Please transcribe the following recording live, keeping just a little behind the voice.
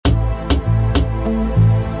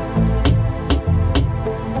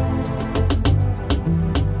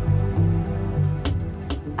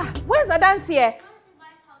dance here.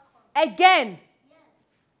 Again.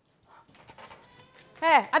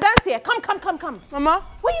 Hey, I dance here. Come. Mama?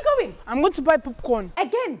 Where are you going? I'm going to buy popcorn.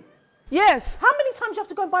 Again? Yes. How many times do you have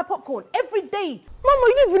to go and buy popcorn? Every day. Mama,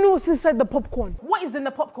 you don't even know what's inside the popcorn. What is in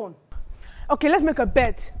the popcorn? Okay, let's make a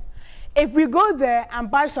bet. If we go there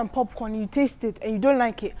and buy some popcorn, you taste it and you don't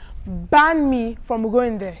like it, ban me from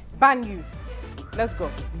going there. Ban you. Let's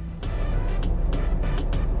go.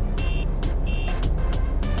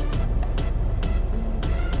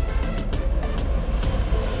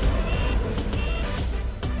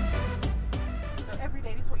 So every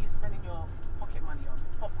day, this is what you're spending your pocket money on?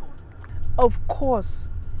 Popcorn? Of course.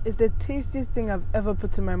 It's the tastiest thing I've ever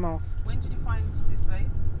put in my mouth. When did you find this place?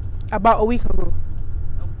 About a week ago.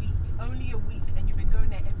 A week. Only a week, and you've been going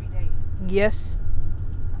there every day? Yes.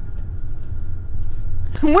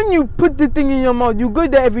 When you put the thing in your mouth, you go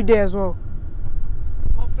there every day as well.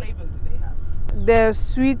 What flavors do they have? There's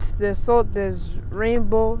sweet, there's salt, there's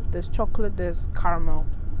rainbow, there's chocolate, there's caramel.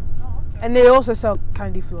 Oh, okay. And they also sell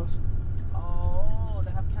candy floss. Oh,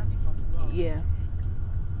 they have candy floss as well? Yeah.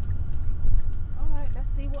 Alright, let's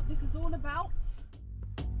see what this is all about.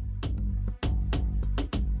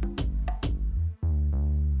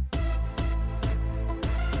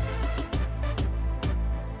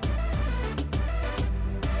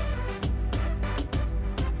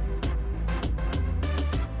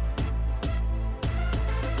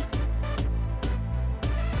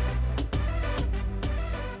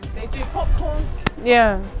 They do popcorn.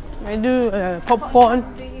 Yeah, I do popcorn.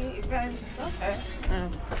 The events. Okay.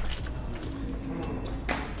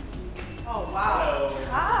 Oh wow. Hello.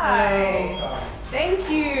 Hi. Hello. Thank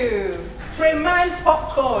you. Preman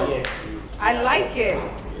popcorn. Yes, please. I like it.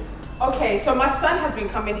 Okay, so my son has been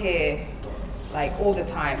coming here like all the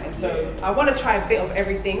time, and so I want to try a bit of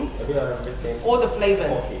everything. A bit of everything. All the flavors.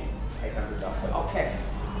 Okay, I can do that for you. Okay.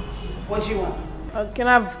 What do you want? Can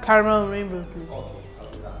I have caramel and rainbow, please? Okay,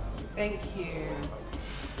 I'll do that. Thank you.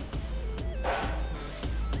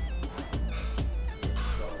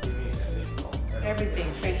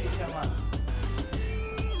 Everything. Thank you so much.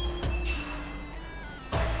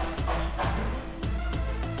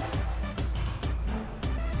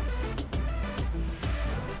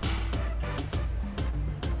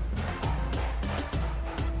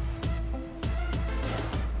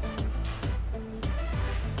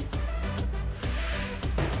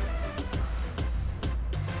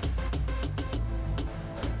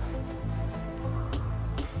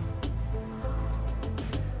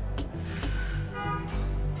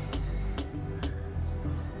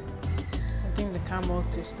 I think the caramel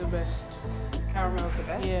tastes the best. Caramel's the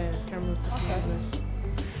best? Yeah, caramel tastes Okay. the best.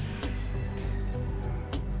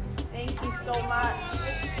 Thank you so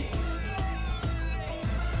much.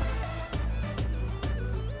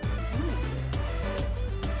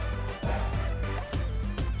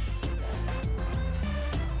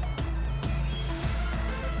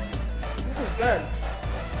 This is good.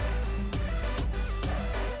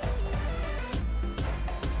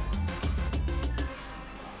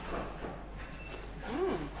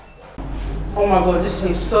 Oh my god, this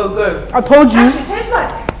tastes so good. I told you. Actually, it tastes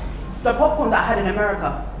like the popcorn that I had in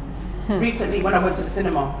America recently when I went to the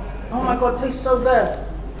cinema. Oh my god, it tastes so good.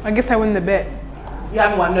 I guess I win the bet. You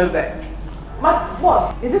haven't won no bet. My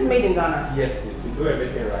boss, is this made in Ghana? Yes, please. We do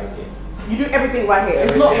everything right here. You do everything right here.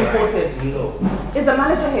 It's not Everything right imported. here. No. Is the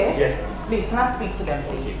manager here? Yes, Please, can I speak to them,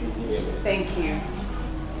 please. please? Okay, give me a minute. Thank you.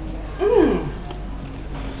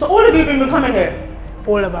 So all of you have been coming here?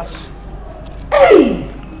 All of us. Hey!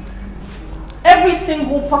 Every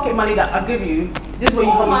single pocket money that I give you, this is where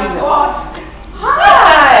you come and use it.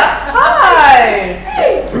 Hi! Hi!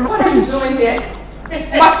 Hey, what are you doing here?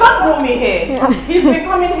 My son brought me here. He's been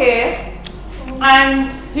coming here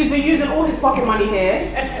and he's been using all his pocket money here.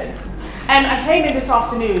 Yes. And I came in this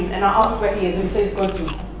afternoon and I asked where he is and he said he's going to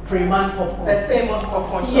Preman popcorn. The famous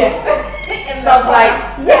popcorn shop. Yes. And So I was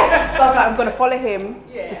like, yeah. So I was like, I'm going to follow him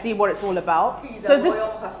Yeah. to see what it's all about. He's So a is this-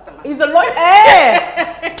 loyal customer. He's a loyal.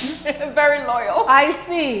 Hey! Very loyal. I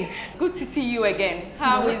see. Good to see you again.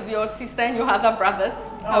 How is your sister and your other brothers?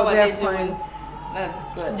 How are they're they doing? fine. That's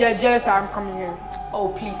good. They're jealous that I'm coming here. Oh,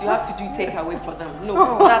 please, you have to do takeaway for them.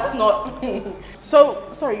 No, that's not. So,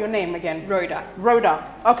 sorry, your name again? Rhoda. Rhoda.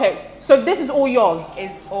 Okay. So this is all yours.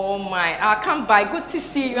 It's all mine. I'll come by. Good to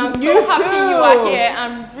see you. I'm You so happy too. you are here.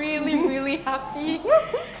 I'm really, really happy.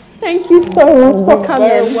 Thank you so much for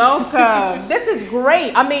You're coming. welcome. This is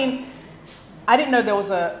great. I mean, I didn't know there was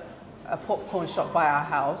a popcorn shop by our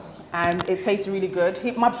house and it tastes really good.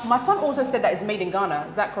 My son also said that it's made in Ghana.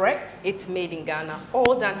 Is that correct? It's made in Ghana.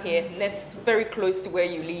 All done here. Next, very close to where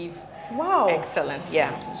you live. Wow. Excellent.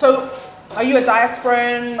 Yeah. So Are you a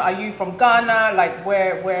diasporan? Are you from Ghana? Like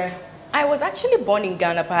where? I was actually born in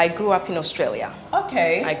Ghana, but I grew up in Australia.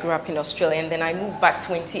 Okay. I grew up in Australia, and then I moved back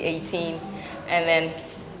 2018, and then...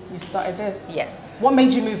 You started this? Yes. What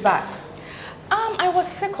made you move back? I was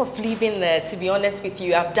sick of living there, to be honest with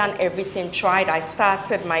you. I've done everything, tried. I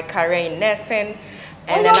started my career in nursing,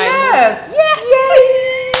 and then I moved. Yes!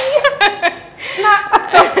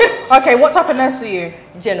 Okay, what type of nurse are you?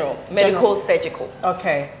 General, medical, surgical.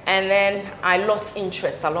 Okay. And then I lost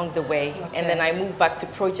interest along the way, and then I moved back to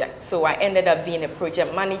project. So I ended up being a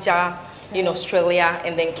project manager in Australia,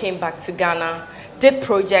 and then came back to Ghana, did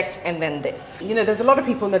project, and then this. You know, there's a lot of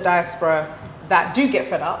people in the diaspora that do get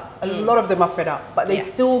fed up. A lot of them are fed up, but they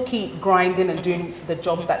still keep grinding and doing the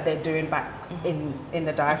job that they're doing back in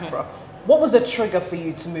the diaspora. What was the trigger for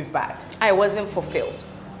you to move back? I wasn't fulfilled.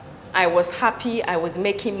 I was happy, I was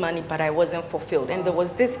making money, but I wasn't fulfilled. And there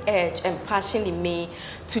was this urge and passion in me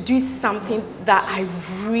to do something that I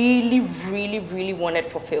really, really, really wanted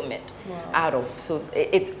fulfillment out of. So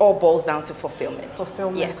it all boils down to fulfillment.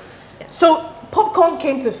 Fulfillment. Yes. So popcorn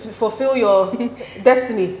came to fulfill your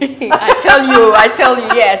destiny. I tell you,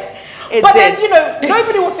 yes. But then, you know,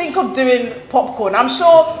 nobody will think of doing popcorn. I'm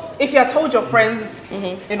sure if you had told your friends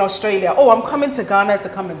in Australia, oh, I'm coming to Ghana to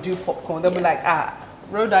come and do popcorn, they'll be like,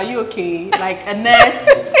 Rhoda, are you okay? Like a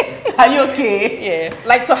nurse, are you okay? Yeah.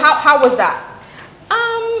 Like, so how was that?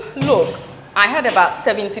 Look, I had about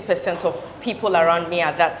 70% of people around me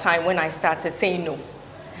at that time when I started saying no.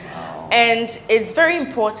 And it's very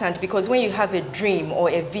important because when you have a dream or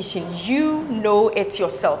a vision, you know it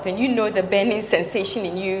yourself and you know the burning sensation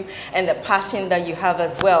in you and the passion that you have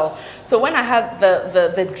as well. So when I had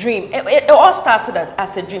the dream, it all started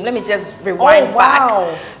as a dream. Let me just rewind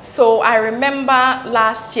back. So I remember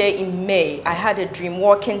last year in May, I had a dream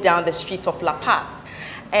walking down the street of La Paz.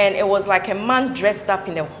 And it was like a man dressed up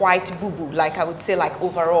in a white boo-boo, like I would say like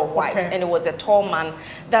overall white. And it was a tall man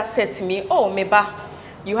that said to me, oh, Meba,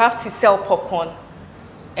 you have to sell popcorn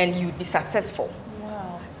and you'd be successful.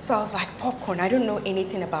 Wow. So I was like, popcorn, I don't know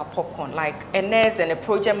anything about popcorn. Like a nurse and a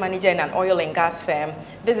project manager in an oil and gas firm,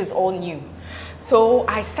 this is all new. So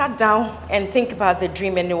I sat down and think about the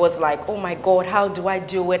dream and it was like, oh my God, how do I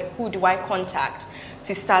do it? Who do I contact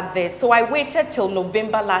to start this? So I waited till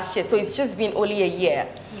November last year. So it's just been only a year.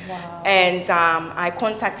 Wow. And I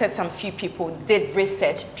contacted some few people, did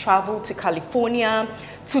research, traveled to California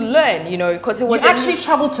to learn, you know, because it was... You actually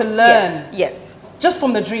traveled to learn? Yes, yes. Just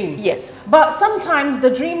from the dream? Yes. But sometimes the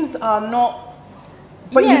dreams are not...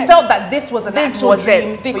 But you felt that this was an actual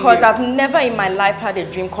dream for because you. I've never in my life had a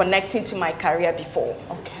dream connecting to my career before.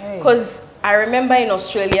 Okay. Because I remember in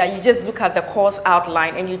Australia, you just look at the course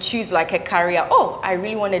outline and you choose like a career. Oh, I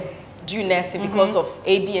really want to do nursing because of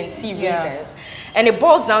A, B, and C reasons. And it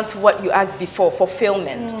boils down to what you asked before,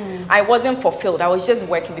 fulfillment. I wasn't fulfilled. I was just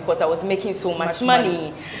working because I was making so much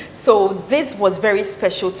money. So this was very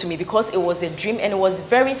special to me because it was a dream and it was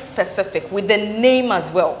very specific with the name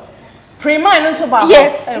as well. Preman also about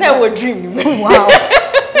yes, that was dream. Wow.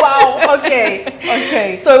 Wow, okay,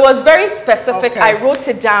 okay. So it was very specific. I wrote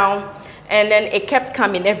it down and then it kept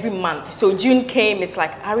coming every month. So June came, it's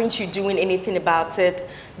like, aren't you doing anything about it?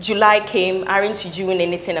 July came, aren't you doing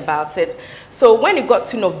anything about it? So when it got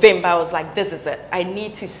to November, I was like, this is it. I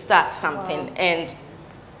need to start something. And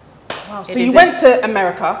so you went to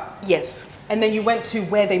America? Yes. And then you went to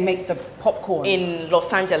where they make the popcorn? In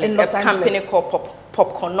Los Angeles, a company called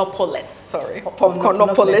Popcornopolis. Sorry,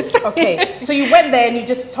 Popcornopolis. Okay, so you went there and you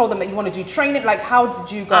just told them that you want to do training. Like, how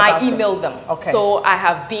did you go about it? I emailed them. Okay. So I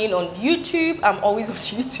have been on YouTube. I'm always on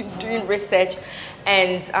YouTube doing research.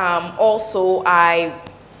 And also I,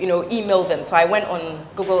 emailed them. So I went on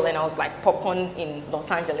Google and I was like, popcorn in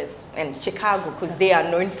Los Angeles and Chicago, because they are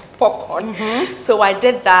known for popcorn. So I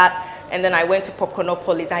did that. And then I went to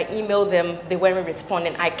Popcornopolis. I emailed them. They weren't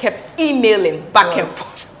responding. I kept emailing back and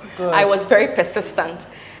forth. I was very persistent.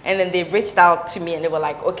 And then they reached out to me and they were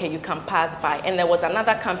like, okay, you can pass by. And there was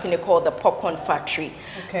another company called the Popcorn Factory.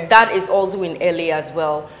 Okay. That is also in LA as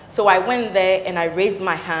well. So I went there and I raised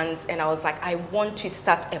my hands and I was like, I want to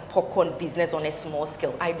start a popcorn business on a small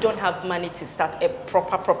scale. I don't have money to start a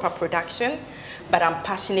proper production, but I'm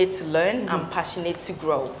passionate to learn. I'm passionate to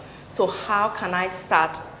grow. So how can I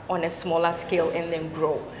start on a smaller scale and then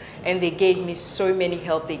grow? And they gave me so many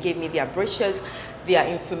help. They gave me their brochures, their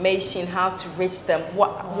information, how to reach them,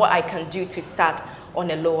 what I can do to start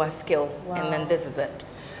on a lower scale. And then this is it.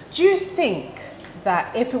 Do you think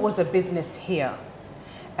that if it was a business here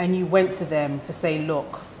and you went to them to say,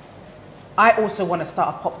 look, I also want to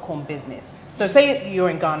start a popcorn business. So say you're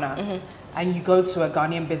in Ghana and you go to a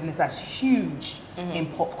Ghanaian business that's huge in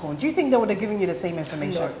popcorn. Do you think they would have given you the same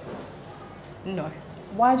information? No.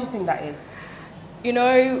 Why do you think that is? You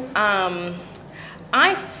know,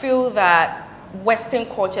 I feel that Western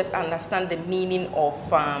cultures understand the meaning of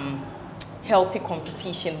healthy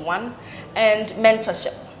competition, one, and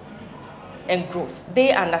mentorship and growth.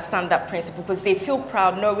 They understand that principle because they feel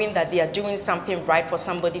proud knowing that they are doing something right for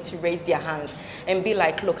somebody to raise their hands and be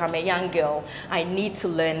like, look, I'm a young girl, I need to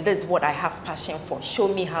learn, this is what I have passion for, show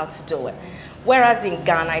me how to do it. Whereas in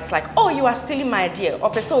Ghana, it's like, oh, you are stealing my idea,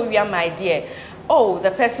 or so we are my idea. Oh,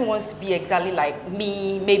 the person wants to be exactly like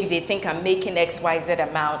me, maybe they think I'm making XYZ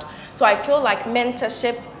amount. So I feel like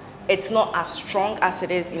mentorship, it's not as strong as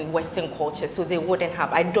it is in Western culture, so they wouldn't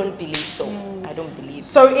have. I don't believe so. I don't believe.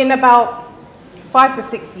 So in about 5 to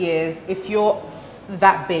 6 years, if you're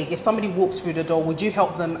that big, if somebody walks through the door, would you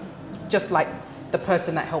help them just like the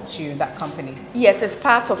person that helped you in that company? Yes, it's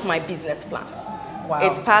part of my business plan. Wow.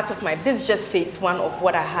 It's part of my, this is just phase one of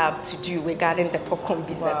what I have to do regarding the popcorn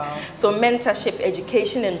business. Wow. So mentorship,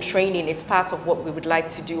 education and training is part of what we would like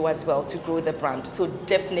to do as well to grow the brand. So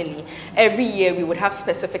definitely every year we would have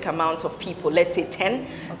specific amounts of people, let's say 10,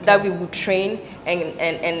 that we would train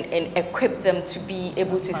and equip them to be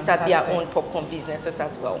able to start their own popcorn businesses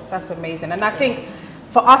as well. That's amazing. And I think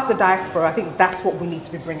for us, the diaspora, I think that's what we need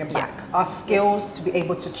to be bringing back. Our skills to be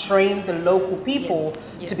able to train the local people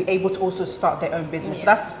to be able to also start their own business. So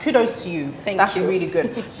that's kudos to you. That's really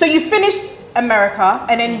good. So you finished America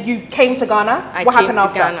and then you came to Ghana. What happened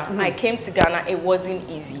after? I came to Ghana. It wasn't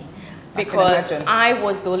easy because I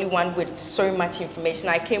was the only one with so much information.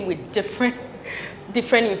 I came with different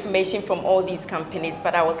information from all these companies,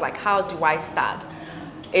 but I was like, how do I start?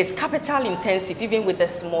 It's capital intensive, even with a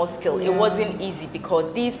small scale. It wasn't easy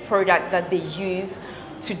because these products that they use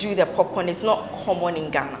to do the popcorn is not common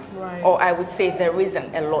in Ghana. Or I would say there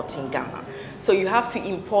isn't a lot in Ghana. So you have to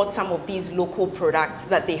import some of these local products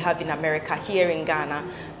that they have in America here in Ghana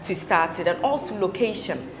to start it. And also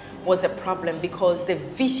location was a problem because the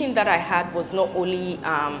vision that I had was not only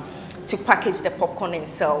to package the popcorn and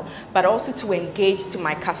sell, but also to engage to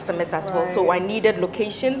my customers as well. So I needed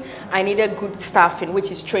location, I needed good staffing,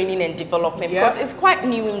 which is training and development, because it's quite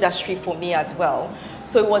new industry for me as well.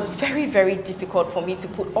 So it was very, very difficult for me to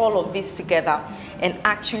put all of this together and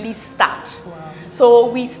actually start. So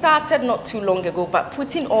we started not too long ago, but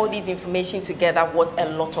putting all these information together was a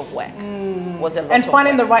lot of work. And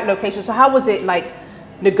finding the right location. So how was it like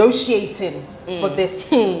negotiating for this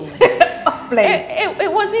place?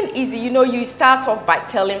 It wasn't easy. You know, you start off by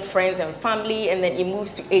telling friends and family, and then it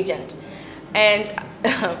moves to agent. And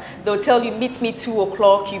they'll tell you, meet me 2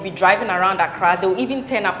 o'clock, you'll be driving around Accra. They'll even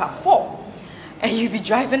turn up at 4. And you'll be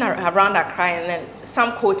driving around Accra, and then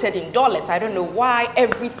some quoted in dollars. I don't know why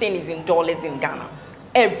everything is in dollars in Ghana.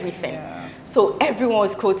 Everything. So everyone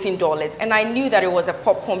was quoting dollars. And I knew that it was a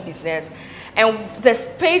popcorn business. And the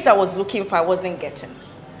space I was looking for, I wasn't getting.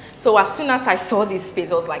 So as soon as I saw this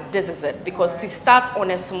space, I was like, this is it. Because to start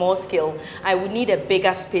on a small scale, I would need a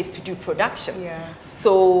bigger space to do production.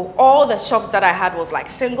 So all the shops that I had was like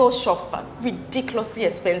single shops, but ridiculously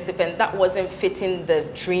expensive. And that wasn't fitting the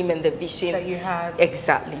dream and the vision that you had.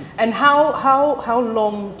 Exactly. And how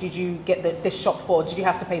long did you get this shop for? Did you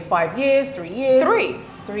have to pay 5 years, 3 years?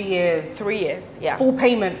 3 years. 3 years, yeah. Full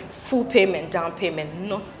payment? Full payment, down payment,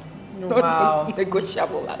 not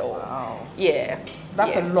negotiable at all. Yeah. So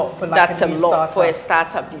that's a lot for like a new startup. For a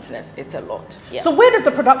startup business. It's a lot. Yeah. So where does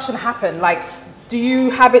the production happen? Like, do you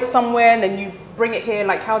have it somewhere and then you bring it here?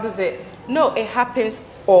 Like, how does it? No, it happens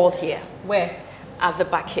all here. Where? At the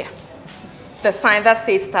back here. The sign that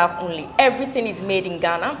says staff only. Everything is made in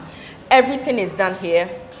Ghana. Everything is done here.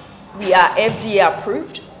 We are FDA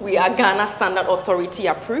approved. We are Ghana Standard Authority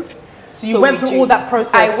approved. So you went through all that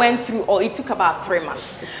process? I went through all. It took about 3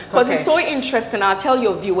 months. Because it's so interesting. I'll tell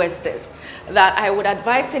your viewers this, that I would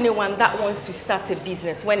advise anyone that wants to start a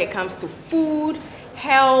business when it comes to food,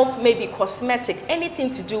 health, maybe cosmetic,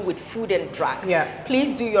 anything to do with food and drugs.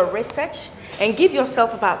 Please do your research and give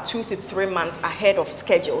yourself about 2 to 3 months ahead of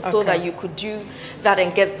schedule so that you could do that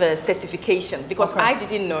and get the certification, because I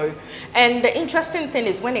didn't know. And the interesting thing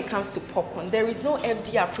is when it comes to popcorn, there is no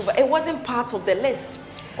FDA approval. It wasn't part of the list.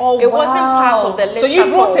 It wasn't part of the list. So you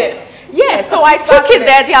brought it? Yeah, so I took it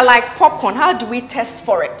there. They're like, popcorn, how do we test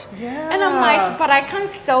for it? And I'm like, but I can't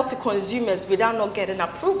sell to consumers without not getting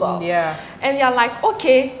approval. And they're like,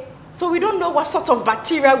 okay, so we don't know what sort of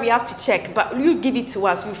bacteria we have to check, but you give it to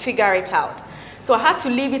us, we'll figure it out. So I had to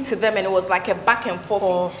leave it to them, and it was like a back and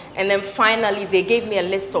forth. And then finally, they gave me a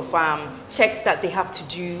list of checks that they have to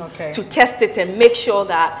do to test it and make sure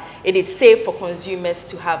that it is safe for consumers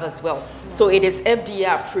to have as well. So it is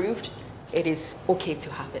FDA approved. It is okay to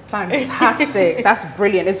have it. Fantastic. That's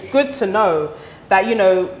brilliant. It's good to know that, you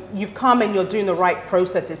know, you've come and you're doing the right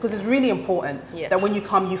processes, because it's really important that when you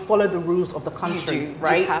come, you follow the rules of the country, you do,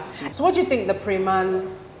 right? You have to. So what do you think the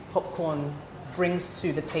Preman popcorn brings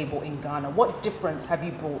to the table in Ghana? What difference have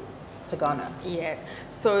you brought to Ghana? Yes,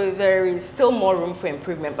 so there is still more room for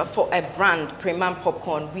improvement, but for a brand, Preman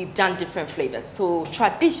popcorn, we've done different flavors. So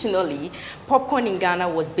traditionally, popcorn in Ghana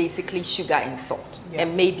was basically sugar and salt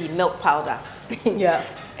and maybe milk powder. Yeah.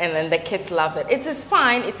 And then the kids love it. It is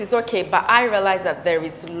fine, it is okay, but I realize that there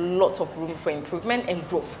is lots of room for improvement and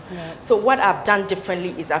growth. Yeah. So what I've done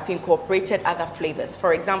differently is I've incorporated other flavors.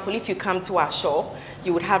 For example, if you come to our shop,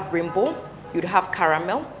 you would have rainbow, you'd have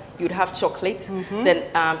caramel, you'd have chocolate, then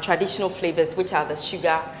traditional flavors, which are the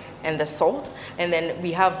sugar and the salt, and then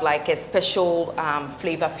we have like a special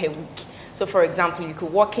flavor per week. So for example, you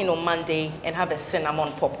could walk in on Monday and have a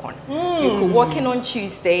cinnamon popcorn. You could walk in on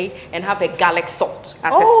Tuesday and have a garlic salt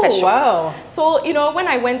as a special. Wow. So, you know, when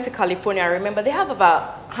I went to California, I remember they have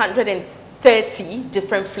about 130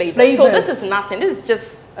 different flavors. So this is nothing. This is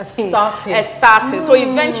just a starting. So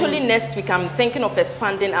eventually next week, I'm thinking of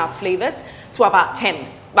expanding our flavors to about 10.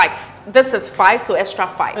 Like this is 5, so extra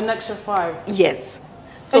 5. An extra 5. Yes.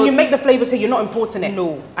 So and you make the flavors here, you're not importing it?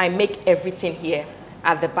 No, I make everything here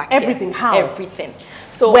at the back. Everything? Here. How? Everything.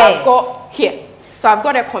 So where? I've got here. So I've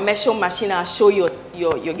got a commercial machine. I'll show your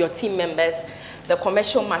team members the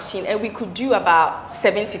commercial machine, and we could do about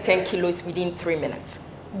 7 to 10 kilos within 3 minutes.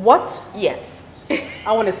 What? Yes.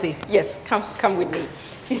 I want to see. Yes, come with me.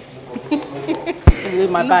 Leave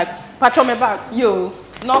my bag. Patch on my bag. Yo,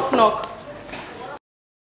 knock knock.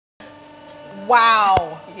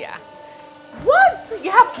 Wow. Yeah. What? You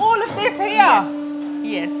have all of this here? Yes.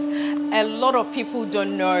 Yes. A lot of people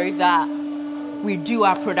don't know that we do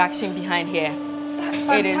our production behind here. That's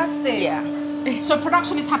fantastic. Yeah. So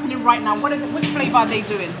production is happening right now. Which flavor are they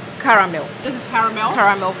doing? Caramel. This is caramel?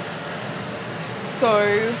 Caramel.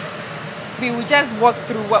 So we will just walk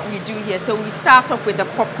through what we do here. So we start off with the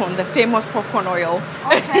popcorn, the famous popcorn oil.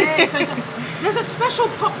 Okay. So there's a special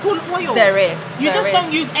popcorn oil. There is. You just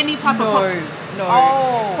don't use any type of popcorn? No.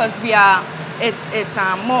 Oh. Because it's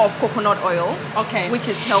more of coconut oil, which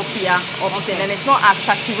is healthier option, and it's not as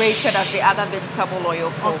saturated as the other vegetable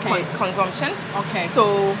oil for consumption. Okay.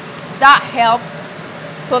 So that helps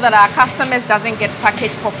so that our customers doesn't get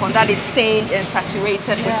packaged popcorn that is stained and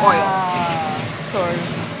saturated with oil. So.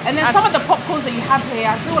 And then some of the popcorns that you have here,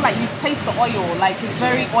 I feel like you taste the oil, like it's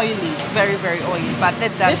very oily. Very, very oily, but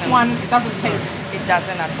it doesn't. This one doesn't taste. It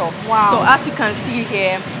doesn't at all. Wow. So as you can see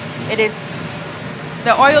here,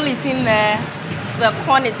 the oil is in there, the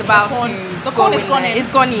corn is about to go in there. It's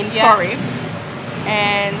gone in, sorry.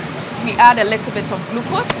 And we add a little bit of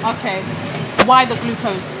glucose. Okay. Why the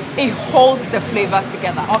glucose? It holds the flavor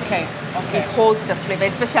together. Okay. It holds the flavor,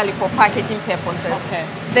 especially for packaging purposes. Okay.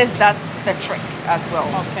 This does the trick as well.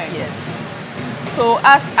 Okay. Yes. So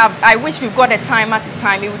I wish we've got a timer to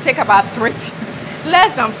time. It would take about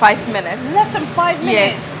less than 5 minutes. Less than 5 minutes?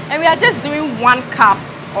 Yes. And we are just doing 1 cup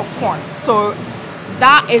of corn. So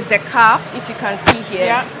that is the cup, if you can see here.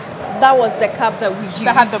 Yeah. That was the cup that we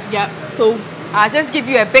used. So I'll just give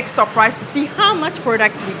you a big surprise to see how much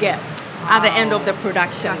product we get at the end of the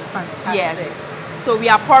production. That's fantastic. Yes. So we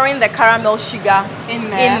are pouring the caramel sugar in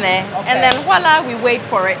there. And then voila, we wait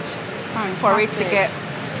for it to get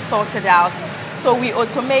sorted out. So we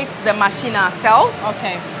automate the machine ourselves.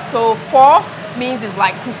 Okay. So 4 means it's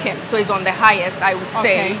like cooking. So it's on the highest, I would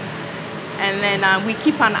say. And then we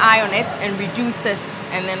keep an eye on it and reduce it.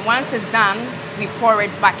 And then once it's done, we pour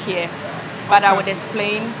it back here. But I would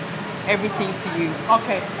explain everything to you.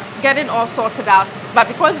 Okay. Getting all sorted out. But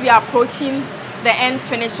because we are approaching the end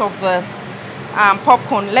finish of the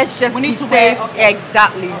popcorn, let's just be safe.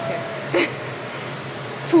 Exactly. Okay.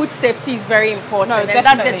 Food safety is very important. No, and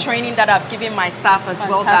that's the training that I've given my staff as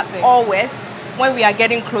well. That always, when we are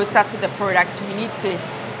getting closer to the product, we need to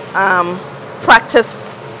practice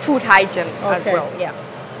food hygiene as well. Yeah.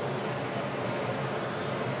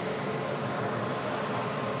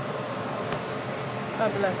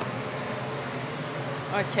 Fabulous.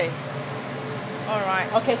 Okay. All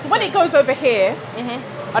right. Okay. So when it goes over here,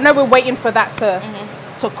 I know we're waiting for that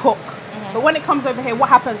to cook. But when it comes over here, what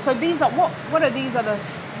happens? So these are what are these?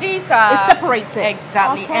 These are, it separates it.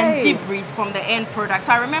 Exactly, and debris from the end product.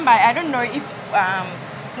 So I remember, I don't know if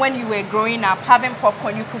when you were growing up, having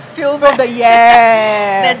popcorn, you could feel the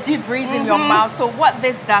debris in your mouth. So what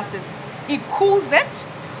this does is, it cools it,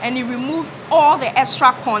 and it removes all the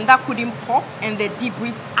extra corn that couldn't pop and the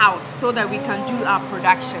debris out so that we can do our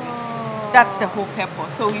production. That's the whole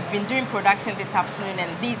purpose. So we've been doing production this afternoon,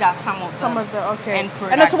 and these are some of the okay.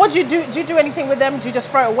 And then, so what do you do? Do you do anything with them? Do you just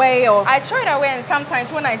throw it away, or? I throw it away, and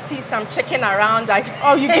sometimes when I see some chicken around,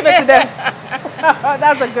 oh, you give it to them.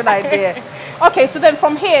 That's a good idea. Okay, so then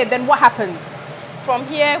from here, then what happens? From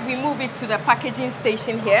here, we move it to the packaging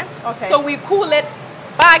station here. Okay. So we cool it,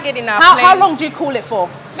 bag it in our plane. How long do you cool it for?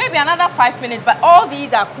 Maybe another 5 minutes, but all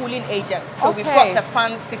these are cooling agents. So we've got Okay. the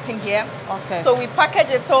fan sitting here. Okay. So we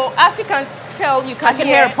package it. So as you can tell, you can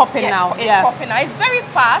hear it popping now. It's popping now. It's very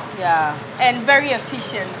fast and very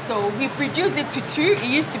efficient. So we've reduced it to 2. It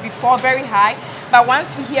used to be 4, very high. But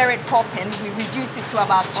once we hear it popping, we reduce it to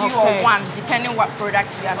about 2 or 1, depending what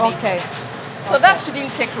product we are making. Okay. So that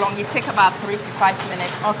shouldn't take long. It takes about 3 to 5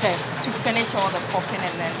 minutes to finish all the popping,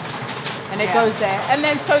 and then it goes there. And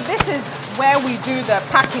then so this is where we do the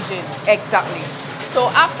packaging. Exactly. So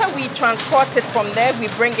after we transport it from there, we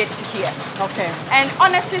bring it to here. Okay. And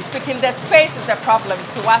honestly speaking, the space is a problem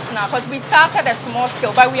to us now, because we started a small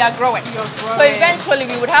scale, but we are growing. You're growing. So eventually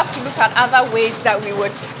we would have to look at other ways that we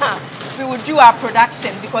would do our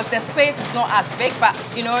production, because the space is not as big. But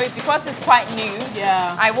you know, because it's quite new,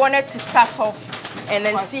 I wanted to start off and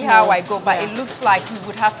then see how I go. But it looks like we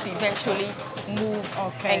would have to eventually move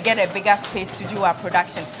and get a bigger space to do our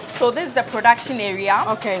production. So this is the production area.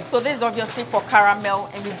 Okay. So this is obviously for caramel,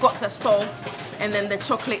 and we've got the salt and then the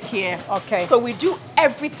chocolate here. Okay. So we do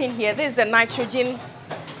everything here. This is the nitrogen,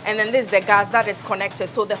 and then this is the gas that is connected.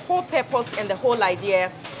 So the whole purpose and the whole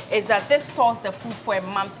idea is that this stores the food for a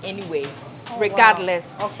month anyway,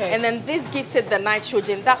 regardless. Wow. Okay. And then this gives it the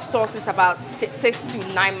nitrogen that stores it about 6 to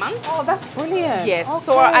 9 months. Oh, that's brilliant. Yes. Okay.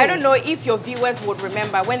 So I don't know if your viewers would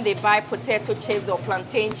remember when they buy potato chips or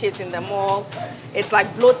plantain chips in the mall, it's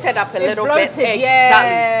like bloated up a little bit. Exactly.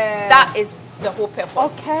 Yeah. That is the whole purpose.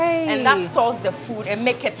 Okay. And that stores the food and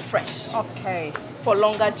make it fresh. Okay. For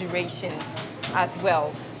longer durations as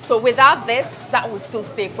well. So without this, that will still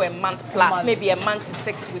stay for a month plus, maybe a month to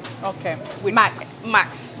 6 weeks. Okay. With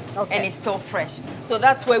max. Okay. And it's still fresh. So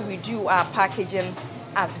that's where we do our packaging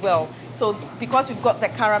as well. So because we've got the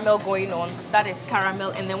caramel going on, that is caramel.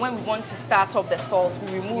 And then when we want to start off the salt,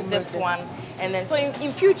 we remove this one. And then, so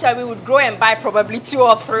in future, we would grow and buy probably 2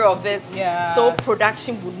 or 3 of this. Yeah. So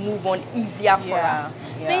production would move on easier for us.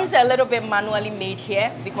 Yeah. Things are a little bit manually made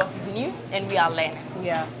here because it's new and we are learning.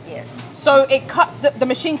 Yeah. Yes. So it cuts, the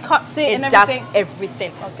machine cuts it and everything? It does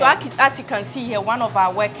everything. Okay. So as you can see here, one of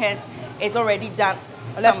our workers is already done.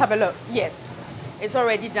 Let's have a look. Yes. It's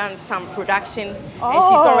already done some production and she's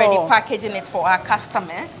already packaging it for our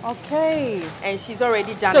customers. Okay. And she's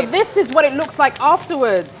already done it. So this is what it looks like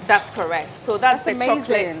afterwards? That's correct. So that's the amazing.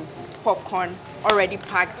 chocolate popcorn already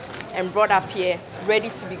packed and brought up here, ready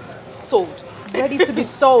to be sold. Ready to be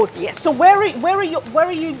sold. Yes. So where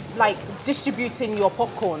are you like distributing your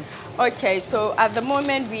popcorn? Okay, so at the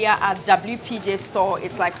moment we are at WPJ store.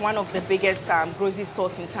 It's like one of the biggest grocery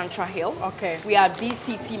stores in Tantra Hill. Okay. We are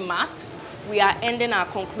BCT Mart. We are ending our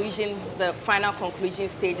conclusion, the final conclusion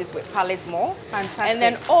stages with Palace Mall. Fantastic. And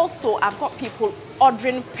then also I've got people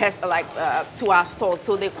ordering to our store.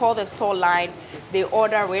 So they call the store line, they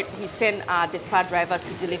order it, we send our dispatch driver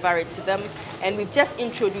to deliver it to them. And we've just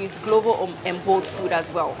introduced global and bold food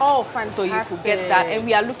as well. Oh, fantastic. So you could get that. And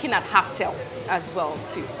we are looking at Haptel as well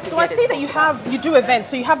to so I see that you do events.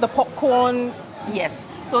 So you have the popcorn. Yes.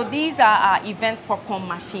 So these are our event popcorn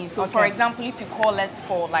machines. So for example, if you call us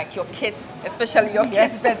for like your kids, especially your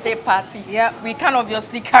kids' birthday party, we can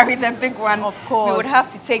obviously carry the big one. Of course. We would have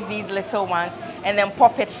to take these little ones and then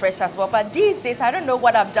pop it fresh as well. But these days, I don't know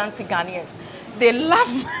what I've done to Ghanaians. They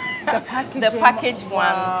love the packaged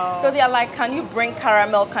one. So they are like, can you bring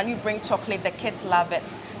caramel? Can you bring chocolate? The kids love it.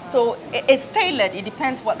 So it's tailored. It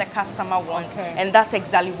depends what the customer wants. And that's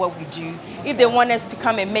exactly what we do. If they want us to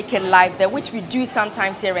come and make it live there, which we do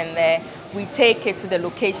sometimes here and there, we take it to the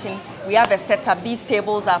location. We have a setup. These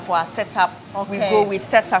tables are for our setup. We go, we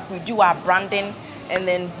set up, we do our branding, and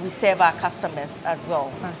then we serve our customers as well.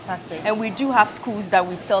 Fantastic. And we do have schools that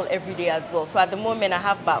we sell every day as well. So at the moment, I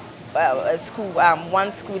have about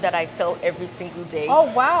one school that I sell every single day. Oh,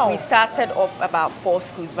 wow. We started off about 4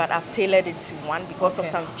 schools, but I've tailored it to 1 because of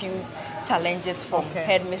some few challenges from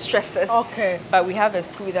headmistresses. But we have a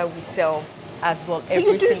school that we sell as well every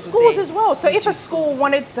single day. So you do schools as well? So if a school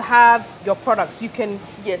wanted to have your products, you can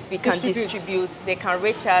Yes, we can distribute. They can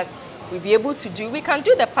reach us. We'll be able to do, we can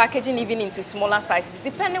do the packaging even into smaller sizes,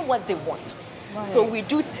 depending what they want. Right. So we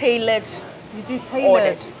do tailored,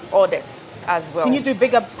 orders as well. Can you do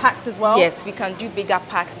bigger packs as well? Yes, we can do bigger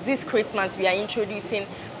packs. This Christmas, we are introducing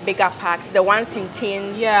bigger packs, the ones in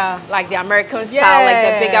tins, like the American style,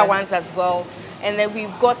 like the bigger ones as well. And then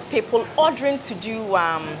we've got people ordering to do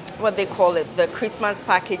what they call it, the Christmas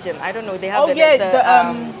packaging. I don't know, they have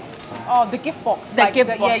the gift box. The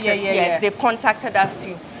gift boxes, yeah. yes. They've contacted us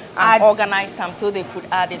to organize some so they could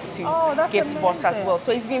add it to gift box as well.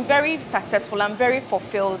 So it's been very successful. I'm very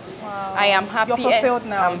fulfilled. Wow. I am happy. You're fulfilled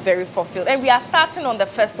now. I'm very fulfilled. And we are starting on the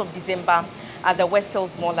 1st of December at the West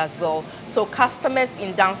Hills Mall as well. So customers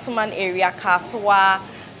in Dansuman area, Kaswa,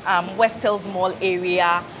 West Hills Mall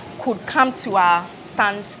area could come to our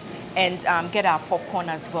stand and get our popcorn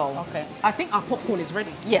as well. Okay. I think our popcorn is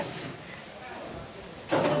ready. Yes.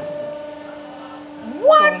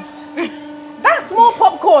 What? That small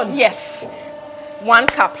popcorn? Yes. 1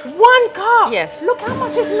 cup. 1 cup? Yes. Look how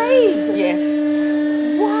much is made. Yes.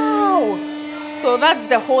 Wow. So that's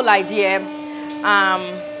the whole idea.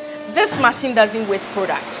 This machine doesn't waste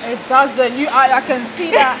product. It doesn't. I can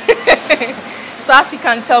see that. So as you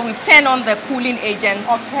can tell, we've turned on the cooling agent.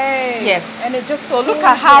 Okay. Yes. And it just so look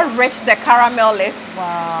at how rich the caramel is.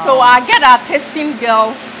 Wow. So I'll get our tasting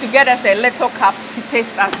girl to get us a little cup to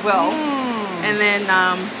taste as well. And then,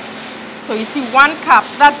 so you see 1 cup.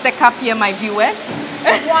 That's the cup here, my viewers.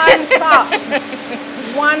 1 cup.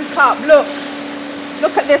 1 cup.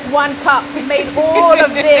 Look at this 1 cup. We made all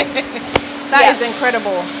of this. That is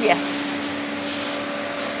incredible. Yes.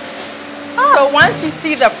 So once you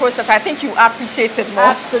see the process, I think you appreciate it more.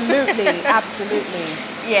 Absolutely, absolutely.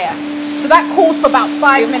 Yeah. So that cools for about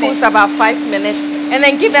 5 minutes. It cools about 5 minutes. And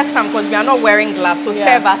then give us some because we are not wearing gloves, so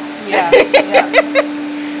serve us. Yeah.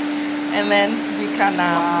 And then we can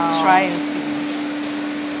try and see.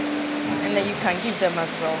 And then you can give them as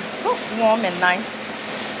well. Oh, warm and nice.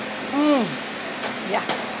 Yeah.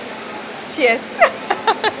 Cheers.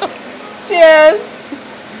 Cheers.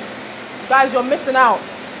 Guys, you're missing out.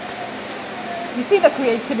 You see the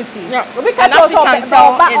creativity. Yeah. We can as you can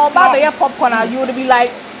tell, it's popcorn. You would be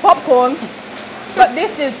like, popcorn. But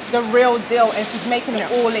this is the real deal, and she's making it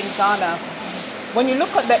all in Ghana. When you look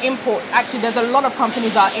at the imports, actually there's a lot of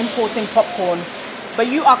companies that are importing popcorn, but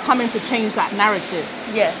you are coming to change that narrative.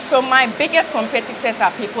 Yeah, so my biggest competitors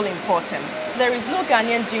are people importing. There is no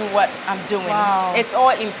Ghanaian doing what I'm doing. Wow. It's all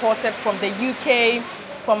imported from the UK,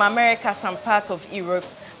 from America, some parts of Europe.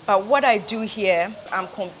 But what I do here, I'm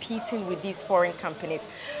competing with these foreign companies.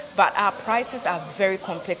 But our prices are very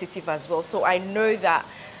competitive as well. So I know that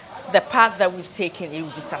the path that we've taken, it will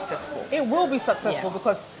be successful. It will be successful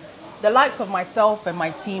because the likes of myself and my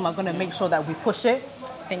team are going to make sure that we push it.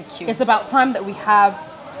 Thank you. It's about time that we have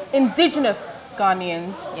indigenous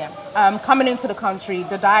Ghanaians coming into the country,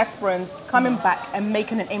 the diasporans coming back and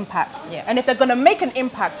making an impact. Yeah. And if they're going to make an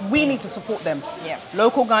impact, we need to support them. Yeah.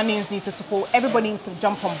 Local Ghanaians need to support. Everybody needs to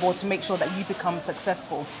jump on board to make sure that you become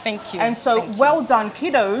successful. Thank you. And so well done,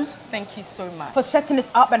 kiddos. Thank you so much. For setting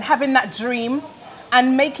this up and having that dream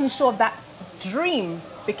and making sure that dream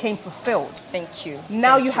became fulfilled. Thank you.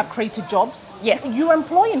 Now you have created jobs. Yes. You're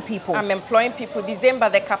employing people. I'm employing people. December,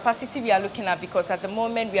 the capacity we are looking at, because at the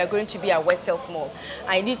moment we are going to be at West Hills Mall.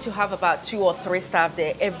 I need to have about 2 or 3 staff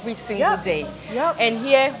there every single day. Yep. And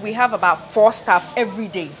here we have about 4 staff every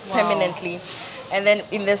day permanently. And then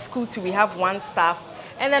in the school too, we have 1 staff.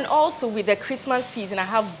 And then also with the Christmas season, I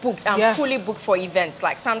have booked, I'm fully booked for events,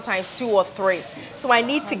 like sometimes 2 or 3. So I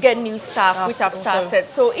need to get new staff, which I've started.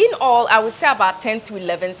 So in all, I would say about 10 to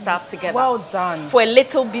 11 staff together. Well done. For a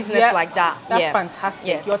little business like that. That's fantastic.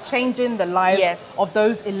 Yes. You're changing the lives of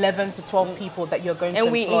those 11 to 12 people that you're going to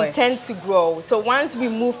employ. And we intend to grow. So once we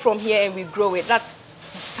move from here and we grow it, that's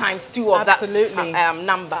times 2 of that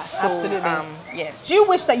number. So, absolutely. Do you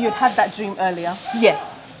wish that you'd had that dream earlier?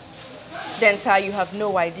 Yes. Denta, you have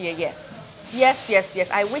no idea. Yes.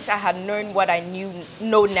 I wish I had known what I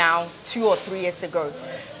know now 2 or 3 years ago,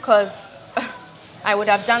 because I would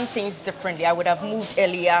have done things differently. I would have moved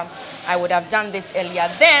earlier. I would have done this earlier.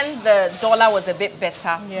 Then the dollar was a bit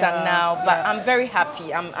better than now, but I'm very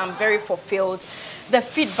happy. I'm very fulfilled. The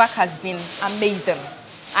feedback has been amazing.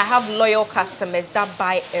 I have loyal customers that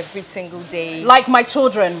buy every single day. Like my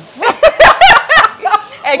children.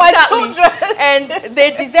 Exactly. And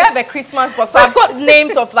they deserve a Christmas box. So I've got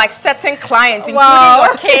names of like certain clients, including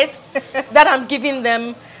your kids, that I'm giving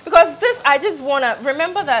them. Because this, I just want to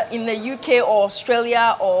remember that in the UK or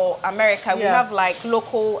Australia or America, we have like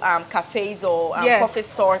local cafes or coffee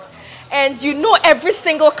stores. And you know every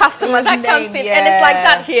single customer that comes in. And it's like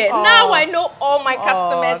that here. Now I know all my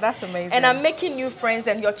customers. That's amazing. And I'm making new friends,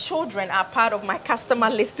 and your children are part of my customer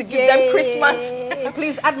list to give them Christmas.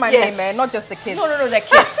 Please add my name, man, not just the kids. No, the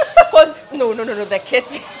kids. No, the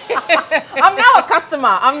kids. I'm now a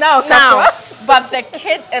customer. But the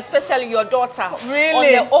kids, especially your daughter,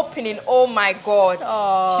 Really? on the opening, oh my God,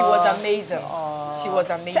 Aw. she was amazing. She was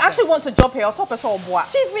amazing. She actually wants a job here. I'll stop her so what?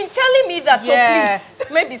 She's been telling me that, Yeah. so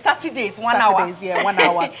please, maybe Saturdays, 1 hour. Saturdays, yeah, 1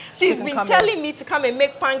 hour. She's can been come telling me to come and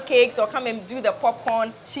make pancakes or come and do the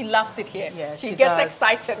popcorn. She loves it here. Yeah, she she gets does.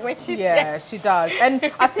 excited when she's Yeah, there. she does.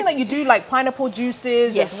 And I've seen that you do like pineapple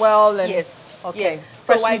juices Yes. as well. And Yes. Okay. Yes. So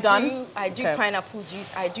Freshly I done. I do Okay. pineapple juice.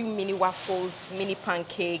 I do mini waffles, mini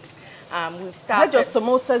pancakes. We've I heard started. your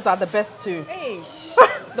samosas are the best too. Hey,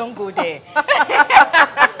 don't go there.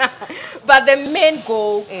 But the main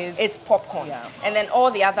goal is popcorn. Yeah. And then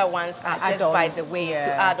all the other ones are just by the Add-ons, way yeah.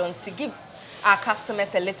 to add-ons to give our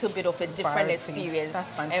customers a little bit of a different Variety. experience That's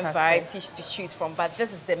and fantastic. varieties to choose from. But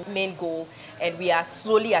this is the main goal, and we are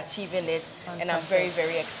slowly achieving it. And I'm very,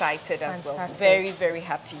 very excited as well. Fantastic. Very, very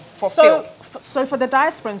happy. So, Fulfilled. so for the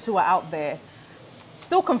diasporans who are out there,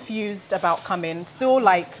 still confused about coming, still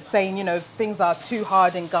like saying, you know, things are too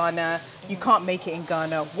hard in Ghana, you can't make it in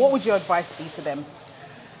Ghana, what would your advice be to them?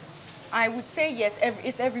 I would say yes,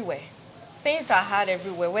 it's everywhere. Things are hard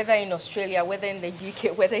everywhere, whether in Australia, whether in the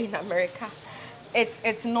UK, whether in America.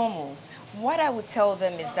 It's normal. What I would tell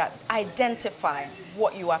them is that identify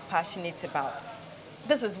what you are passionate about.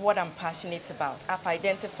 This is what I'm passionate about. I've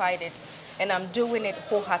identified it and I'm doing it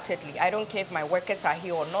wholeheartedly. I don't care if my workers are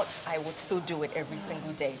here or not, I would still do it every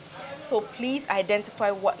single day. So please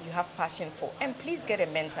identify what you have passion for and please get a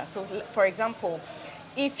mentor. So for example,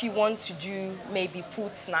 if you want to do maybe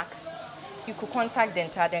food snacks, you could contact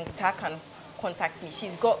Denta. Denta can contact me.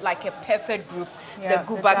 She's got like a perfect group, Yeah, the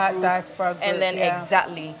Guba group, diaspora group, and then yeah.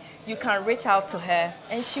 exactly, you can reach out to her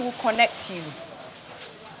and she will connect you.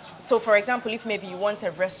 So for example, if maybe you want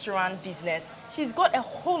a restaurant business, she's got a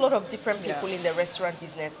whole lot of different people in the restaurant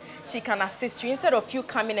business. She can assist you instead of you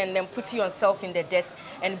coming and then putting yourself in the debt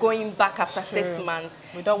and going back after 6 months.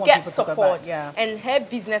 We don't want Get people to go support. back, yeah. And her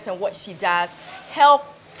business and what she does help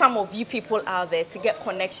some of you people out there to get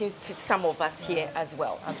connections to some of us here as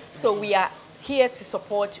well. Absolutely. So we are here to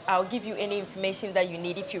support. I'll give you any information that you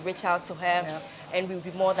need if you reach out to her, and we'll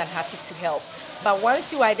be more than happy to help. But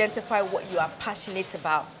once you identify what you are passionate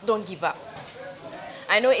about, don't give up.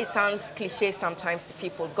 I know it sounds cliche sometimes to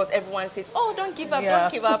people because everyone says, oh, don't give up,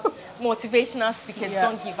 don't give up. Motivational speakers,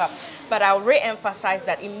 don't give up. But I'll re-emphasize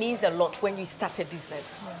that it means a lot when you start a business.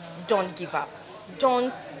 Don't give up.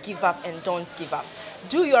 Don't give up and don't give up.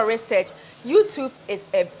 Do your research. YouTube is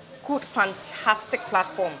a good, fantastic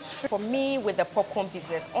platform. For me, with the popcorn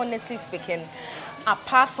business, honestly speaking,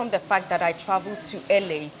 apart from the fact that I traveled to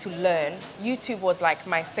LA to learn, YouTube was like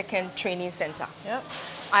my second training center. Yep.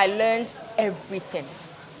 I learned everything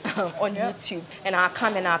on YouTube, and I'll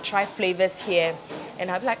come and I'll try flavors here, and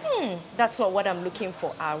I'll be like, that's not what I'm looking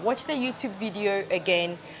for. I'll watch the YouTube video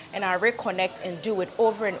again, and I'll reconnect and do it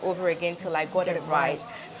over and over again till I got it right.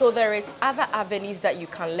 So there is other avenues that you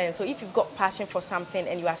can learn. So if you've got passion for something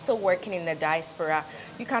and you are still working in the diaspora,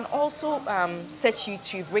 you can also search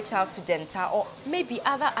YouTube, reach out to Denta, or maybe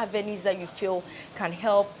other avenues that you feel can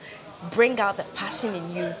help bring out the passion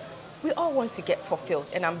in you. We all want to get fulfilled,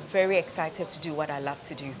 and I'm very excited to do what I love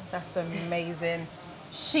to do. That's amazing.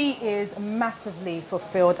 She is massively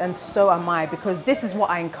fulfilled, and so am I, because this is what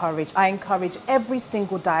I encourage. I encourage every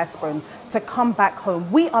single diasporan to come back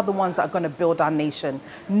home. We are the ones that are going to build our nation,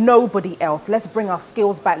 nobody else. Let's bring our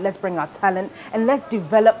skills back, let's bring our talent, and let's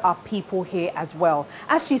develop our people here as well.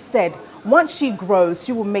 As she said, once she grows,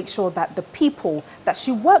 she will make sure that the people that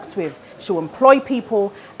she works with, she'll employ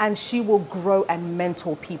people, and she will grow and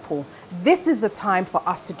mentor people. This is the time for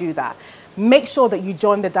us to do that. Make sure that you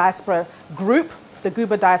join the diaspora group, the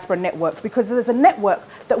Guba Diaspora Network, because there's a network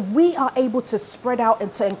that we are able to spread out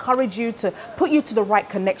and to encourage you, to put you to the right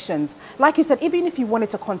connections. Like you said, even if you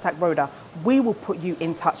wanted to contact Rhoda, we will put you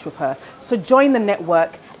in touch with her. So join the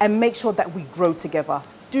network and make sure that we grow together.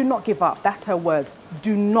 Do not give up. That's her words.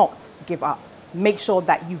 Do not give up. Make sure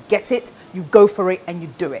that you get it, you go for it, and you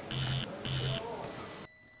do it.